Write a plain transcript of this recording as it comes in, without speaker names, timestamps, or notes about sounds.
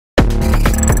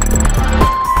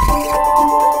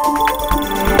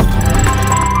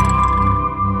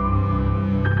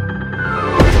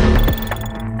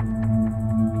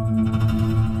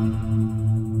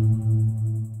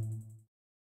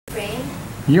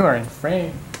You are in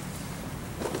frame.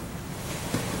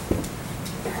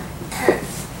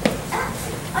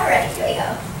 Alright, here we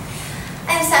go.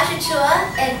 I'm Sacha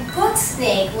Chua, and book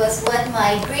snake was what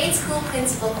my grade school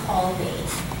principal called me.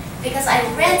 Because I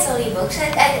read so many books,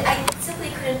 and I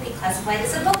simply couldn't be classified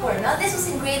as a bookworm. Now this was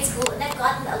in grade school, and I've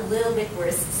gotten a little bit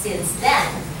worse since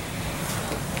then.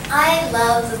 I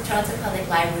love the Toronto Public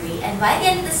Library, and by the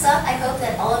end of this talk, I hope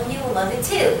that all of you will love it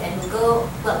too. And we'll go,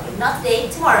 well, if not today,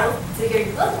 tomorrow, to here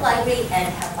to go to the library and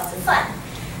have lots of fun.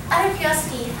 Out of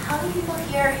curiosity, how many people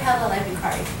here have a library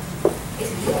card?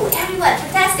 Ooh, everyone,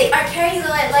 fantastic. Are carrying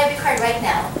the library card right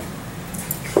now.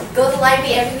 Go to the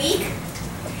library every week.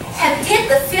 Have hit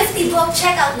the 50-book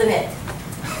checkout limit.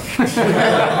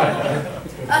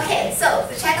 Okay, so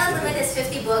the checkout limit is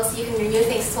 50 books. You can renew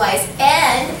things twice,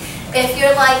 and if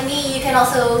you're like me, you can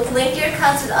also link your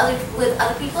accounts with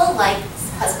other people, like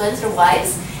husbands or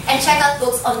wives, and check out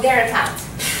books on their account.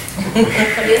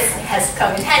 This has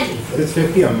come in handy. Is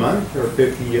 50 a month or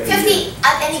 50 a 50 year?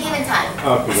 at any given time.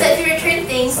 Okay, so if you return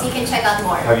things, you can check out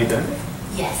more. Have you done it?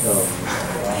 Yes. Oh.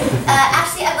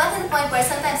 Actually, I've gotten to the point where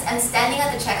sometimes I'm standing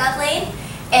at the checkout lane,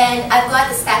 and I've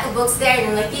got the stack of books there, and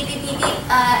I'm like, beep, beep, beep, beep.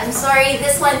 I'm sorry,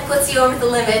 this one puts you over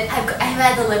the limit. I've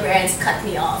had the librarians cut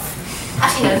me off.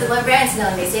 Actually, no, the librarians know,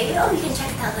 and they say, oh, you can check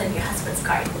it out on your husband's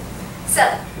card. So,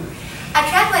 I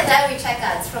tracked my library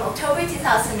checkouts from October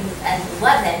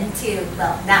 2011 to,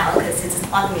 well, now, because it's an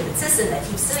automated system that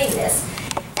keeps doing this,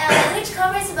 which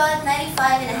covers about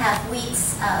 95.5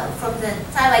 weeks from the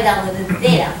time I downloaded the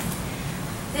data.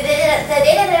 The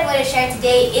data that I'm going to share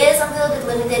today is a little bit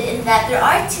limited in that there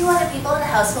are 2 other people in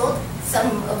the household,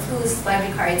 some of whose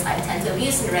library cards I tend to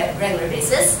abuse on a regular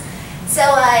basis. So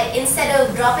instead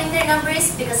of dropping their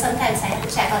numbers, because sometimes I have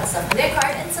to check out stuff on their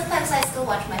card, and sometimes I still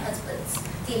watch my husband's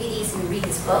DVDs and read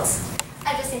his books,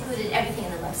 I just included everything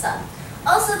in the lump sum.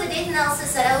 Also, the data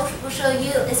analysis that I will show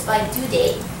you is by due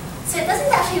date. So it doesn't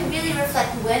actually really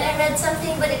reflect when I read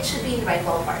something, but it should be in the right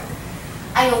ballpark.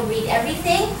 I don't read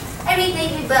everything. I read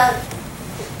maybe about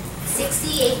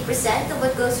 60–80% of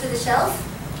what goes through the shelf.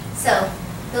 So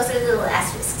those are the little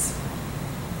asterisks.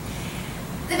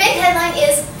 The big headline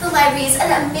is, the library is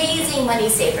an amazing money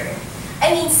saver.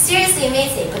 I mean, seriously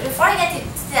amazing. But before I get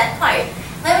to that part,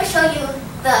 let me show you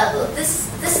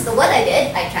this is the what I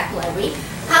did. I tracked the library.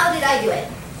 How did I do it?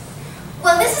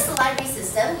 Well, this is the library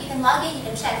system. You can log in, you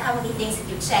can check how many things that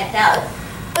you've checked out.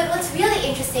 But what's really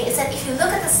interesting is that if you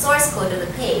look at the source code of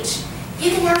the page,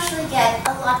 you can actually get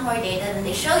a lot more data than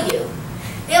they show you.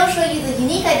 They'll show you the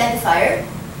unique identifier.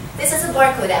 This is a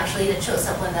barcode actually that shows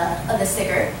up on the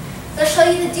sticker. They'll show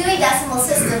you the Dewey Decimal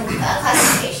System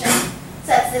classification.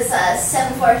 So that's this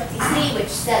 7453, which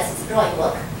says it's a drawing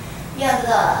book. You have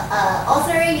the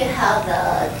author, you have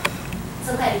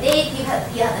some kind of date, you have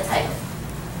the title.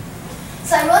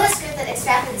 So I wrote a script that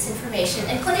extracted this information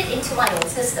and put it into my own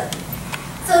system.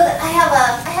 So I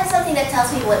have something that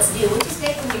tells me what to do, which is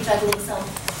great when you're juggling some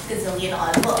gazillion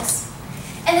odd books.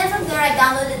 And then from there, I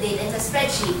downloaded data into a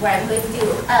spreadsheet where I'm going to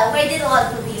do, where I did a lot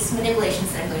of these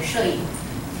manipulations that I'm going to show you.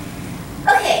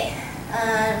 Okay,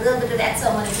 a little bit of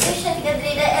Excel manipulation to get the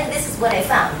data, and this is what I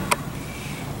found.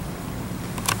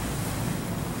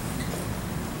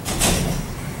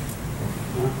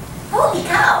 Holy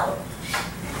cow!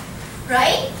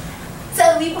 Right?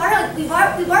 So we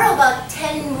borrow about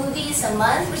 10 movies a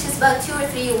month, which is about 2 or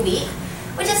 3 a week,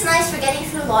 which is nice for getting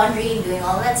through laundry and doing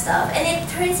all that stuff. And it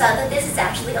turns out that this is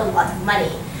actually a lot of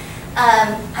money.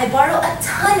 I borrow a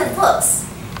ton of books.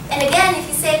 And again, if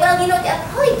you say, well, you know,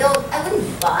 I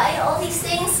wouldn't buy all these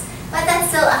things, but that's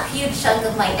still a huge chunk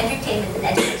of my entertainment and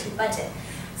education budget.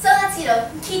 So that's, you know,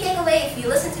 key takeaway, if you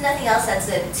listen to nothing else, that's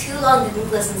a too long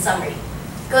didn't listen summary.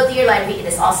 Go to your library, it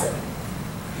is awesome.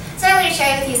 So I'm going to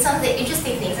share with you some of the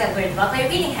interesting things I've learned about my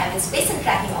reading habits based on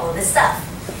tracking all of this stuff.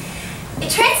 It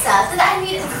turns out that I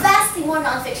read vastly more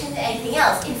nonfiction than anything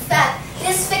else. In fact,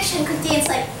 this fiction contains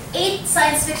like 8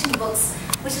 science fiction books,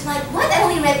 which is like, what? I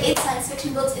only read 8 science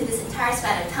fiction books in this entire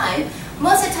span of time.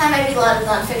 Most of the time I read a lot of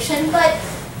nonfiction, but,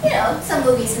 you know, some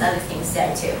movies and other things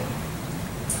there too.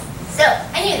 So,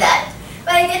 I knew that,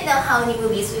 but I didn't know how many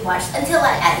movies we watched until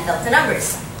I added up the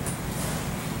numbers.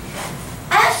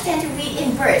 I actually tend to read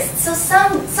in bursts. So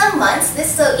some months,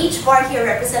 so each bar here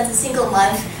represents a single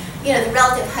month. You know, the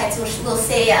relative heights will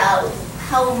say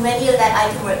how many of that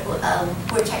item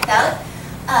were checked out.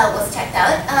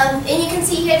 And you can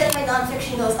see here that my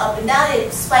nonfiction goes up and down.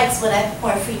 It spikes when I have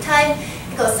more free time.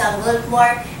 It goes down a little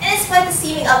more. And despite the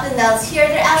seeming up and downs here,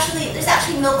 there's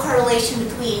actually no correlation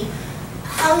between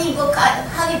how many books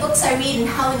I read and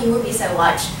how many movies I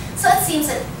watch. So it seems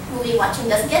that movie watching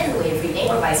doesn't get in the way of reading,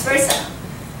 or vice versa.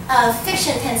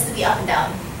 fiction tends to be up and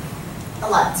down a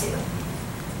lot too.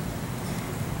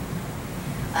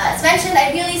 As mentioned,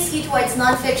 I really skew towards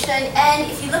nonfiction,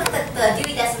 and if you look at the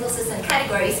Dewey Decimal System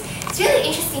categories, it's really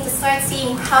interesting to start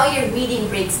seeing how your reading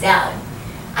breaks down.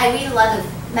 I read a lot of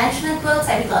management books,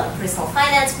 I read a lot of personal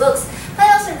finance books, but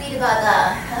I also read about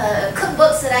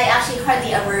cookbooks that I actually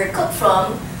hardly ever cook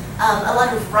from, a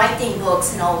lot of writing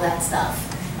books and all that stuff.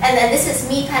 And then this is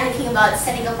me panicking about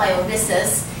setting up my own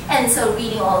business, and so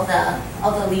reading all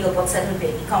the legal books that would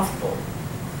make me comfortable.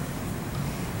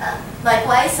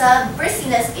 Likewise,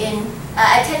 burstiness in,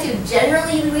 I tend to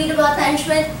generally read about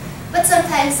management, but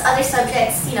sometimes other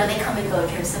subjects, they come and go in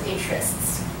terms of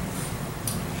interests.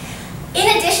 In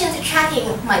addition to tracking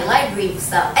my library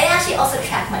stuff, I actually also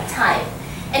track my time.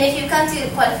 And if you've come to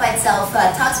Quantified Self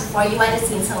talks before, you might have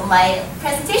seen some of my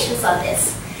presentations on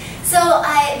this. So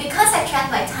because I track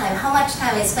my time, how much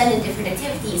time I spend in different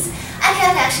activities, I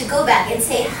can actually go back and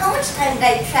say how much time did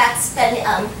I spend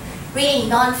reading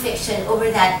nonfiction over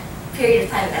that period of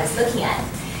time that I was looking at.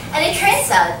 And it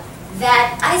turns out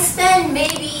that I spend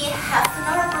maybe half an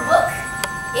hour per book.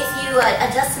 If you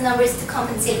adjust the numbers to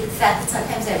compensate for the fact that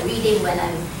sometimes I'm reading when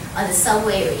I'm on the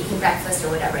subway or eating breakfast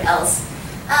or whatever else,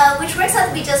 which works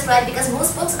out to be just right because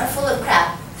most books are full of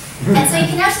crap. And so you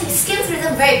can actually skim through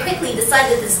them very quickly, decide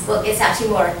that this book is actually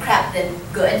more crap than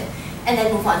good, and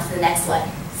then move on to the next one.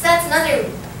 So that's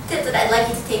another tip that I'd like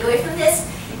you to take away from this,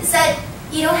 is that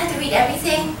you don't have to read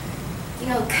everything.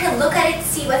 Kind of look at it to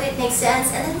see whether it makes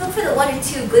sense, and then look for the one or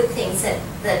two good things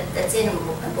that's in a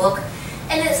book.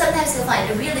 And then sometimes you'll find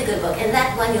a really good book, and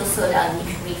that one you'll slow down and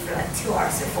you can read for like 2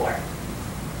 hours or 4.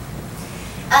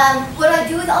 What do I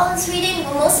do with all this reading?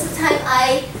 Well, most of the time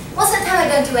I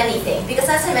don't do anything, because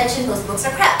as I mentioned, most books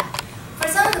are crap. For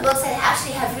some of the books that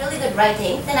actually have really good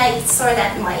writing, then I store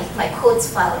that in my quotes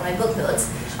file or my book notes.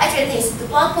 I turn things into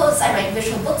blog posts, I write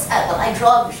visual books, I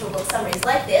draw visual book summaries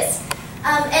like this.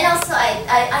 And also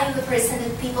I'm the person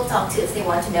that people talk to if they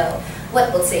want to know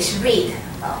what books they should read.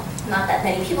 Well, not that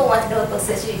many people want to know what books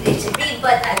they should read,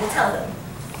 but I will tell them.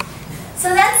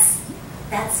 So that's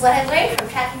what I've learned from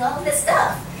tracking all of this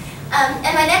stuff.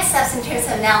 And my next steps in terms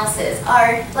of analysis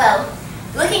are, well,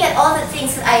 looking at all the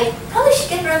things that I probably should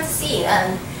get around to seeing.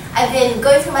 I've been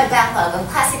going through my backlog of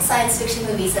classic science fiction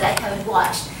movies that I haven't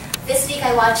watched. This week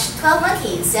I watched 12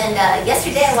 Monkeys, and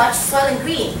yesterday I watched Soylent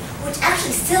Green, which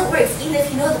actually still works even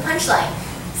if you know the punchline.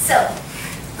 So,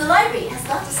 the library has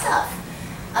lots of stuff.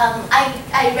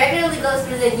 I regularly go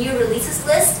through the new releases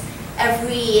list.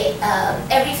 Every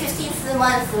 15th of the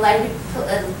month, the library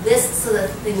lists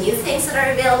the new things that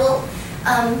are available.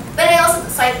 But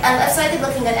I've started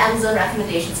looking at Amazon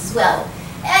recommendations as well,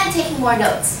 and taking more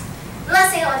notes. The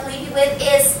last thing I want to leave you with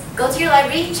is go to your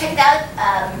library, check it out.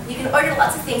 You can order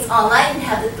lots of things online and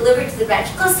have it delivered to the branch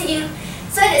close to you.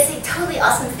 So it is a totally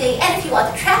awesome thing. And if you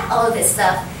want to track all of this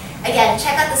stuff, again,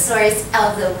 check out the source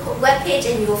of the webpage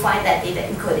and you will find that data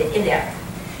encoded in there.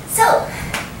 So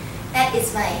that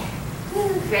is my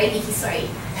very geeky story.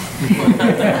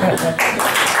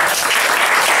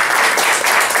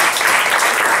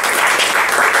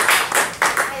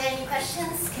 Are there any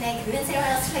questions? Can I convince anyone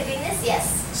else to try doing this?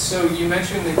 Yes. So you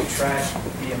mentioned that you track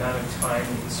the amount of time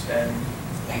that you spend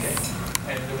reading,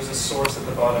 and there was a source at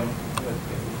the bottom that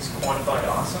was Quantified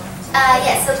Awesome?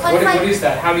 Yes, so Quantified... What is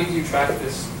that? How did you track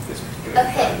this particular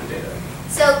part of the data?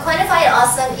 So Quantified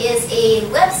Awesome is a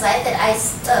website that I,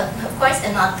 of course,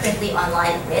 am not currently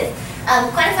online with.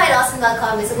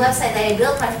 QuantifiedAwesome.com is a website that I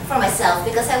built for myself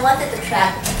because I wanted to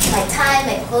track my time,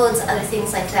 my clothes, other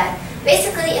things like that.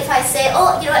 Basically, if I say,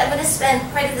 oh, I'm going to spend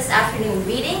part of this afternoon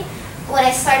reading, when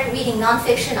I start reading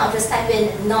nonfiction, I'll just type in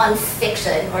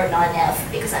nonfiction or non-F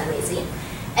because I'm lazy,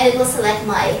 and it will select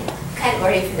my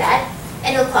category for that,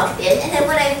 and it'll plug it in. And then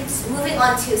when I'm moving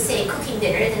on to, say, cooking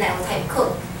dinner, then I will type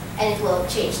cook, and it will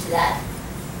change to that.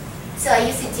 So I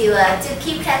use it to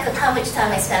keep track of how much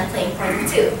time I spend playing Portal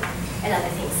 2 and other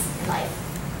things in life.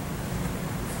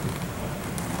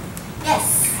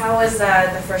 Yes? How was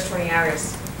the first 20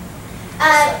 hours?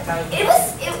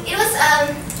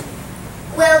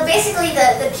 Well, basically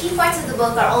the key parts of the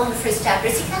book are all in the first chapter,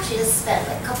 so you can actually just spend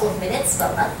like a couple of minutes,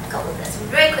 well not a couple of minutes, but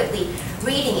very quickly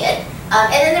reading it.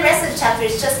 And then the rest of the chapter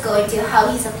is just going to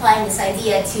how he's applying this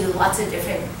idea to lots of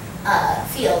different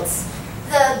fields.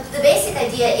 The basic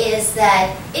idea is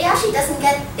that it actually doesn't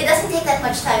take that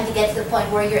much time to get to the point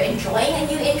where you're enjoying a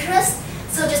new interest.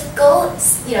 So just go,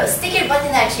 stick your butt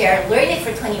in that chair, learn it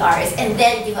for 20 hours, and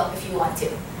then give up if you want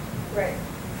to. Right.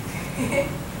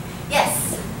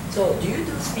 Yes. So do you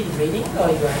do speed reading,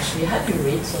 or how do you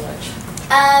read so much?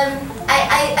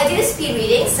 I do speed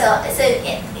reading, so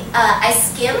I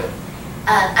skim,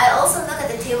 I also look at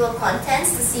the table of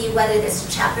contents to see whether there's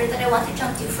a chapter that I want to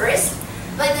jump to first.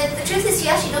 But the truth is, you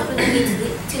actually don't really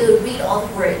need to read all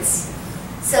the words.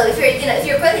 So if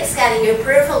you're quickly scanning, your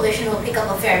peripheral vision will pick up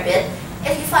a fair bit.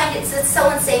 If you find that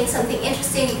someone's saying something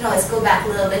interesting, you can always go back a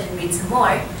little bit and read some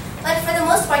more. But for the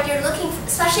most part, you're looking,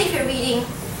 especially if you're reading,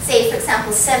 say, for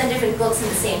example, 7 different books on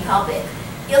the same topic,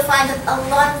 you'll find that a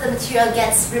lot of the material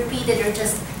gets repeated or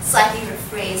just slightly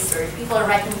rephrased, or people are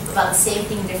writing about the same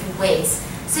thing in different ways.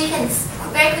 So you can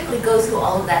very quickly go through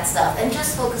all of that stuff and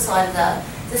just focus on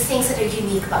the things that are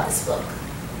unique about this book.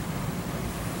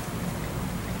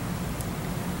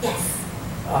 Yes?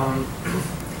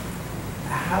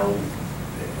 How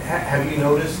have you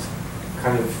noticed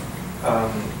kind of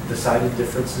decided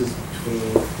differences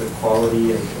between the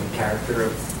quality and character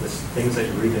of the things that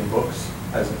you read in books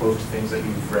as opposed to things that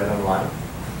you've read online?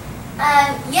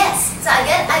 Yes. So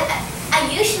I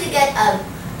usually get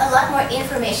a lot more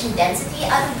information density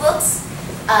out of books.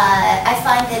 I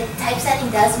find that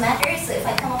typesetting does matter. So if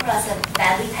I come across a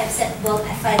badly typeset book,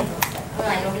 I find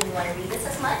I don't really want to read this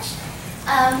as much.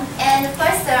 And of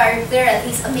course, there are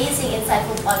these amazing,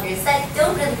 insightful bloggers that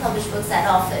don't really publish books that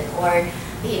often, or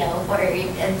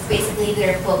basically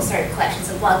their books are collections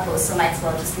of blog posts, so might as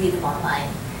well just read them online.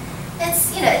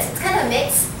 It's kind of a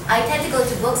mix. I tend to go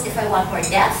to books if I want more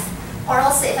depth, or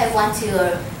also if I want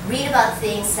to read about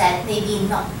things that maybe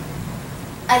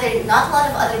either not a lot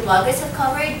of other bloggers have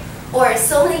covered, or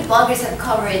so many bloggers have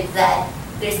covered that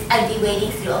I'd be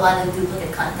wading through a lot of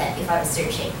duplicate content if I was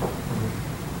searching.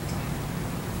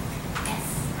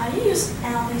 Have you used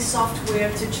any software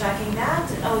to tracking that,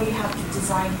 or you have to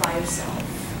design by yourself?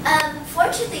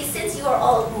 Fortunately, since you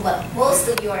are most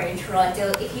of you are in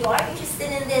Toronto, if you are interested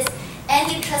in this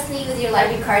and you trust me with your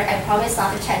library card, I promise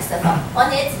not to check stuff up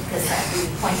on it because that would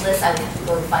be pointless. I would have to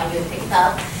go and find you and pick it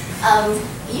up.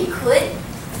 You could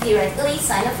theoretically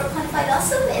sign up for Quantified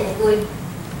Awesome, and it would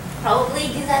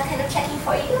probably do that kind of checking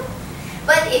for you.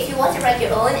 But if you want to write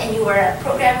your own and you are a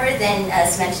programmer, then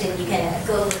as mentioned, you can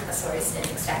go look at the source and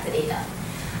extract the data.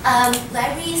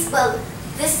 Libraries, well,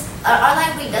 our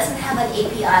library doesn't have an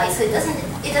API, so it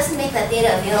doesn't make that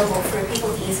data available for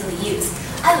people to easily use.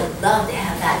 I would love to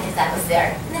have that if that was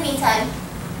there. In the meantime,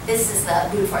 this is the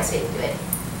brute force way to do it.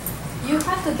 You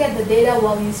have to get the data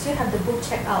while you still have the book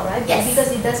checked out, right? Yes.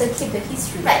 Because it doesn't keep the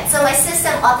history. Right. So my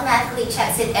system automatically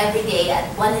checks it every day at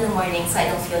 1 in the morning, so I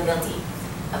don't feel guilty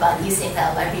about using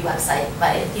the library website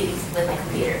with my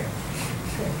computer.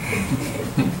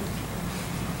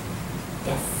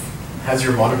 Yes. Has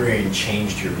your monitoring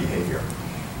changed your behavior?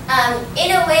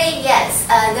 In a way, yes.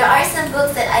 There are some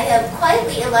books that I have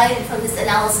quietly elided from this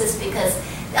analysis because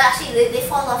actually they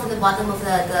fall off in the bottom of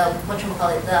the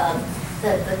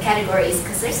categories,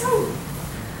 because there's some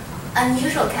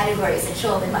unusual categories that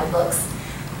show up in my books.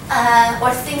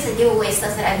 Or things that give away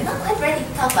stuff that I'm not quite ready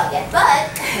to talk about yet,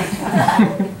 but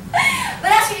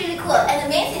that's really cool. And the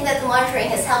main thing that the monitoring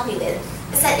has helped me with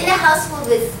is that in a household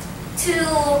with 2,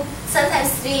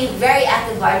 sometimes 3 very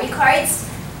active library cards,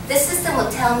 the system will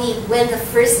tell me when the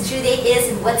first due date is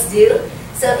and what's due.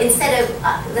 So instead of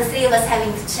the 3 of us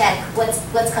having to check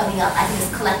what's coming up, I can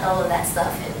just collect all of that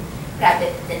stuff and grab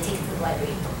it and take it to the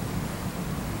library.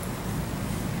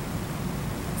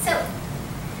 So,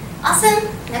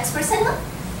 awesome. Next person.